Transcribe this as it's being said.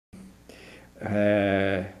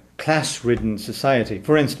class-ridden society.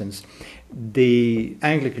 For instance, the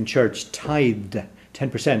Anglican Church tithed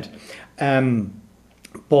 10%,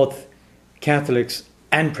 both Catholics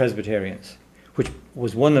and Presbyterians, which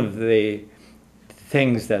was one of the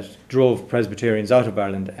things that drove Presbyterians out of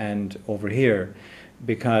Ireland and over here,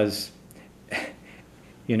 because,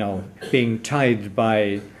 you know, being tithed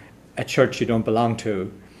by a church you don't belong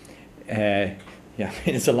to, yeah,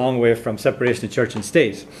 it's a long way from separation of church and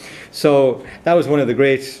state. So that was one of the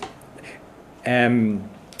great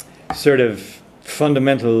sort of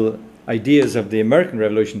fundamental ideas of the American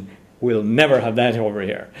Revolution. We'll never have that over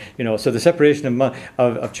here, you know. So the separation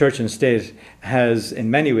of church and state has, in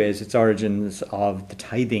many ways, its origins of the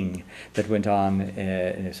tithing that went on.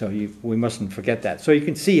 So we mustn't forget that. So you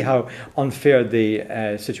can see how unfair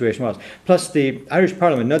the situation was. Plus, the Irish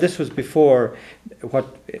Parliament. Now, this was before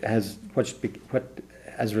what, as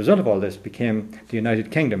a result of all this, became the United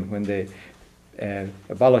Kingdom when they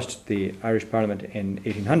abolished the Irish Parliament in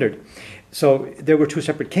 1800. So there were two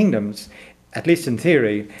separate kingdoms, at least in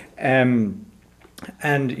theory, and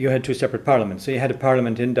you had two separate parliaments. So you had a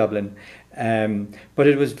parliament in Dublin, but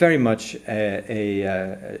it was very much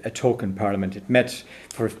a token parliament. It met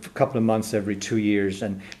for a couple of months every 2 years,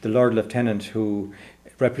 and the Lord Lieutenant, who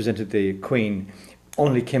represented the Queen,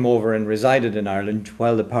 only came over and resided in Ireland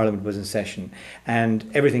while the Parliament was in session, and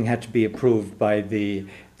everything had to be approved by the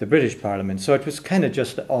British Parliament. So it was kind of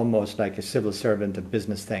just almost like a civil servant, a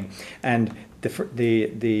business thing, and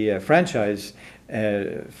the franchise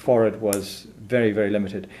for it was very, very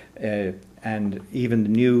limited, and even the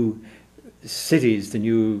new cities, the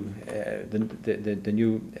new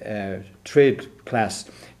trade class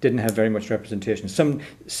didn't have very much representation. Some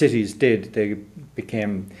cities did; they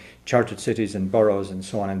became chartered cities and boroughs and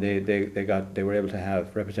so on, and they were able to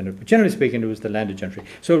have representatives. But generally speaking, it was the landed gentry.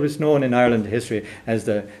 So it was known in Ireland history as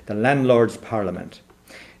the landlord's parliament.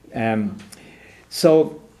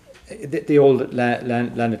 So the old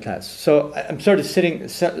landed class. So I'm sort of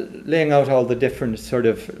laying out all the different sort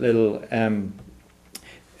of little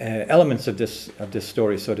elements of this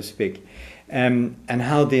story, so to speak, and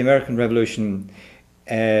how the American Revolution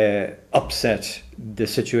upset the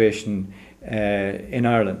situation in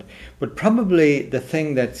Ireland. But probably the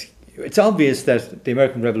thing it's obvious that the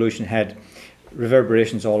American Revolution had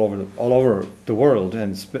reverberations all over the world,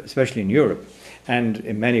 and especially in Europe, and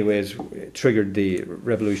in many ways triggered the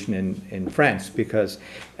revolution in France, because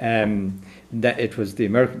that it was the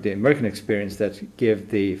American experience that gave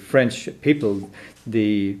the French people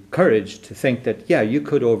the courage to think that, yeah, you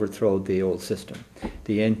could overthrow the old system,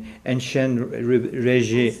 the ancien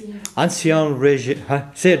régime.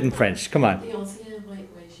 Say it in French. Come on.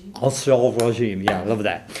 Ancien régime. Yeah, I love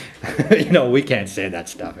that. You know, we can't say that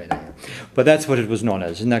stuff anymore, but that's what it was known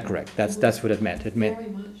as. Isn't that correct? That's what it meant. It meant. Very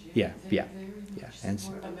much. Yeah. And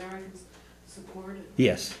Americans supported.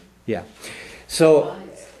 Yes. Yeah. So.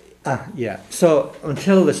 Yeah. So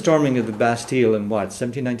until the storming of the Bastille in what,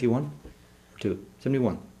 1791?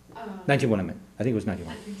 71? 91, I meant. I think it was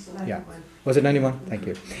 91. I think so. Yeah. Was it 91? Thank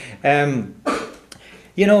you.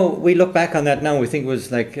 You know, we look back on that now, we think it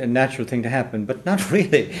was like a natural thing to happen, but not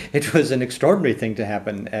really. It was an extraordinary thing to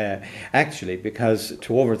happen, actually, because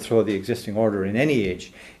to overthrow the existing order in any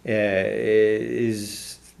age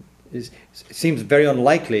seems very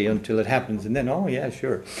unlikely until it happens, and then, oh yeah,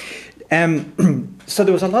 sure. So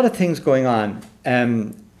there was a lot of things going on,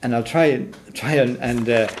 and I'll try and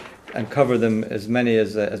cover them as much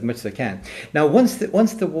as I can. Now, once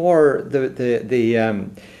the war, the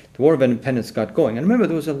War of Independence got going, and remember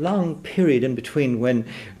there was a long period in between when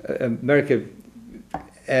America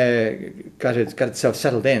got itself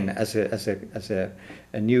settled in as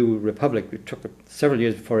a new republic. It took several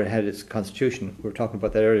years before it had its constitution. We were talking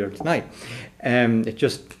about that earlier tonight.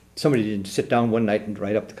 Somebody didn't sit down one night and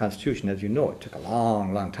write up the constitution, as you know. It took a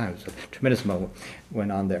long time. So a tremendous amount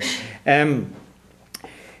went on there. In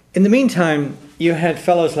the meantime, you had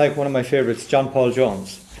fellows like one of my favorites, John Paul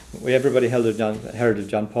Jones. Everybody heard of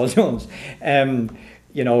John Paul Jones,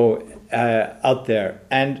 out there.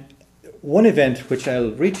 And one event, which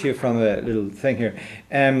I'll read to you from a little thing here,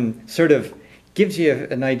 sort of gives you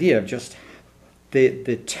an idea of just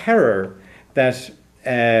the terror that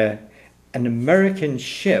an American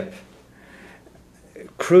ship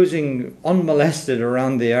cruising unmolested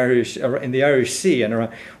around in the Irish Sea and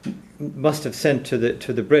must have sent to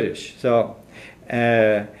the British. So,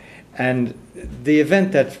 and the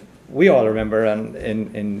event that we all remember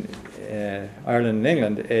in Ireland and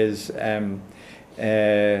England is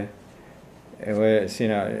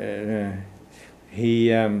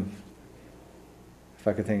he if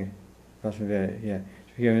I could think,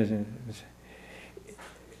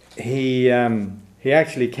 he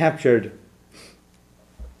actually captured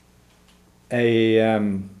a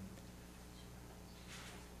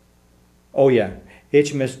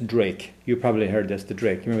HMS Drake. You probably heard this, the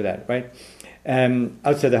Drake. You remember that, right?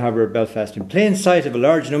 Outside the harbour of Belfast, in plain sight of a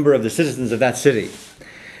large number of the citizens of that city.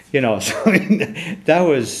 You know, so that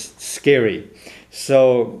was scary.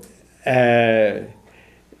 So, of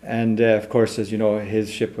course, as you know, his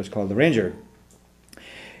ship was called the Ranger.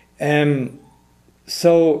 That,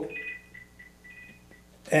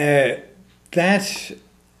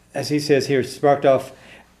 as he says here, sparked off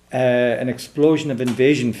an explosion of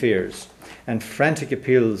invasion fears and frantic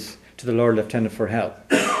appeals to the Lord Lieutenant for help.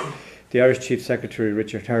 The Irish Chief Secretary,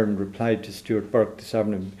 Richard Hearn, replied to Stuart Burke, the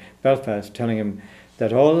Sovereign of Belfast, telling him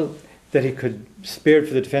that all that he could spare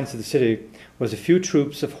for the defence of the city was a few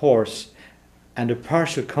troops of horse and a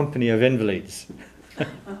partial company of invalids.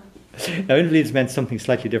 Now, invalids meant something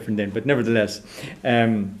slightly different then, but nevertheless.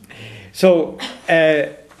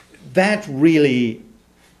 That really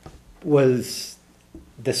was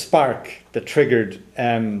the spark that triggered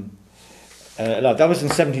a lot. That was in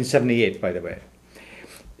 1778, by the way.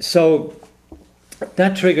 So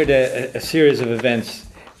that triggered a series of events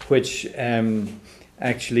which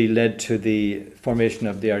actually led to the formation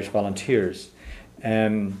of the Irish Volunteers.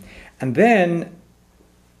 And then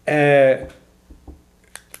the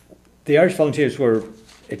Irish Volunteers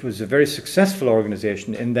it was a very successful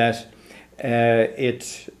organisation in that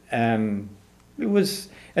it was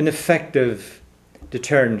an effective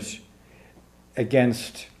deterrent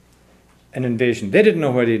against an invasion. They didn't know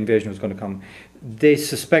where the invasion was going to come. They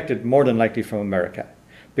suspected more than likely from America,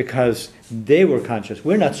 because they were conscious.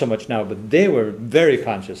 We're not so much now, but they were very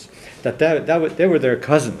conscious that they were their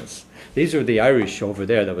cousins. These were the Irish over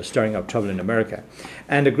there that was stirring up trouble in America.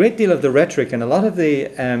 And a great deal of the rhetoric and a lot of the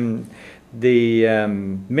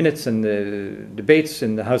minutes and the debates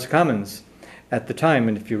in the House of Commons at the time,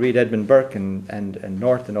 and if you read Edmund Burke and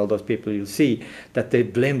North and all those people, you'll see that they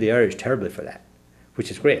blame the Irish terribly for that, which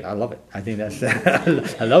is great. I love it. I think that's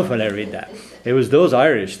I love when I read that. It was those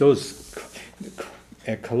Irish, those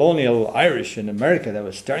colonial Irish in America that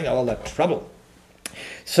was stirring up all that trouble.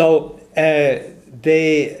 So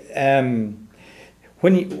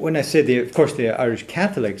when I say of course the Irish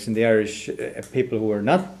Catholics and the Irish people who were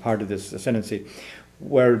not part of this ascendancy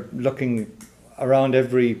were looking around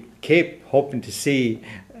every cape hoping to see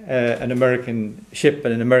an American ship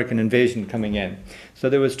and an American invasion coming in. So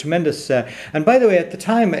there was tremendous... and by the way, at the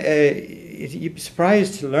time, you'd be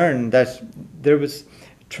surprised to learn that there was a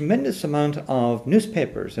tremendous amount of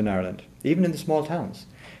newspapers in Ireland, even in the small towns.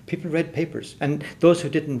 People read papers, and those who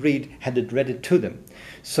didn't read had it read it to them.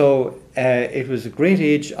 So it was a great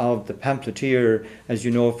age of the pamphleteer, as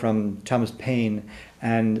you know, from Thomas Paine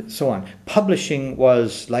and so on. Publishing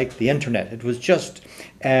was like the internet. It was just...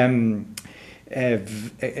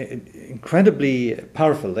 incredibly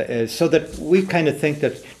powerful, so that we kind of tend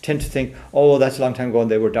to think, oh, that's a long time ago and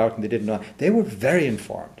they were dark and they didn't know. They were very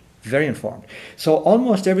informed, very informed. So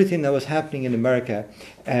almost everything that was happening in America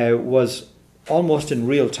was almost in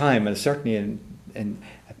real time, and certainly in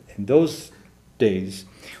those days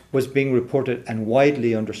was being reported and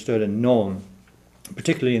widely understood and known,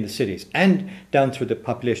 particularly in the cities and down through the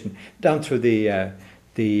population, down through the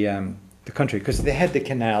country, because they had the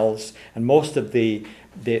canals, and most of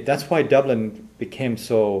that's why Dublin became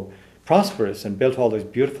so prosperous and built all those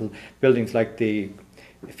beautiful buildings, like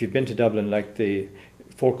if you've been to Dublin, like the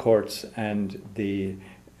Four Courts and the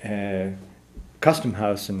Custom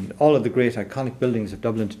House, and all of the great iconic buildings of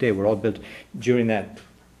Dublin today were all built during that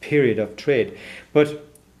period of trade. But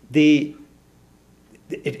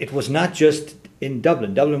it was not just in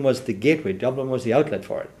Dublin. Dublin was the gateway. Dublin was the outlet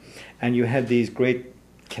for it, and you had these great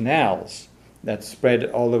canals that spread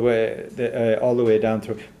all the way down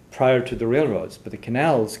through prior to the railroads. But the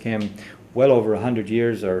canals came well over 100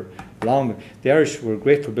 years or long. The Irish were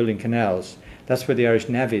great for building canals. That's where the Irish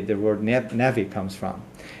navy, the word navy comes from.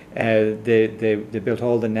 They built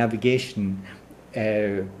all the navigation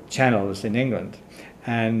channels in England,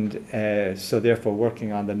 and so therefore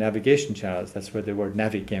working on the navigation channels, that's where the word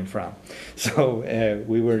navvy came from. So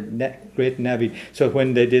we were great navvy. So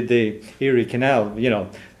when they did the Erie Canal, you know,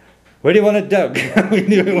 where do you want it dug?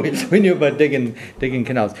 we knew about digging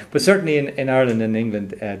canals. But certainly in Ireland and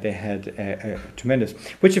England, they had tremendous,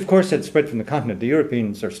 which of course had spread from the continent. The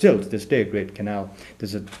Europeans are still to this day a great canal.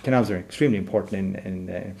 Canals are extremely important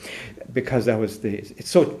because that was it's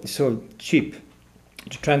so cheap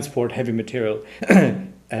to transport heavy material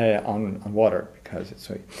on water, because it's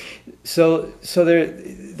so there,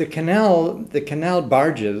 the canal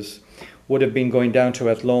barges would have been going down to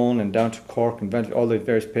Athlone and down to Cork and all the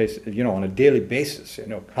various places, you know, on a daily basis, you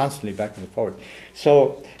know, constantly back and forth.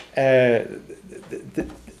 So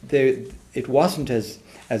it wasn't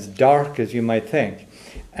as dark as you might think.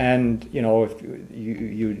 And you know, if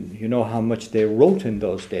you know how much they wrote in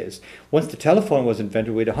those days. Once the telephone was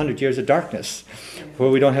invented, we had 100 years of darkness, where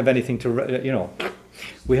we don't have anything to, you know,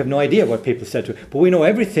 we have no idea what people said to, but we know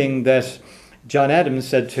everything that John Adams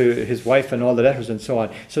said to his wife and all the letters and so on.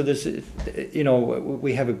 So there's, you know,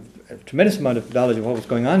 we have a tremendous amount of knowledge of what was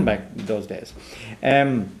going on back in those days.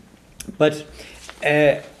 But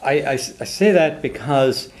I say that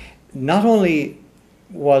because not only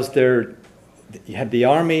was there, you had the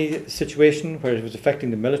army situation where it was affecting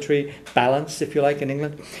the military balance, if you like, in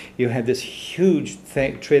England. You had this huge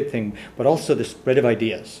trade thing, but also the spread of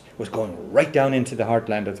ideas was going right down into the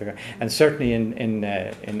heartland of the, and certainly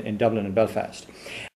in Dublin and Belfast.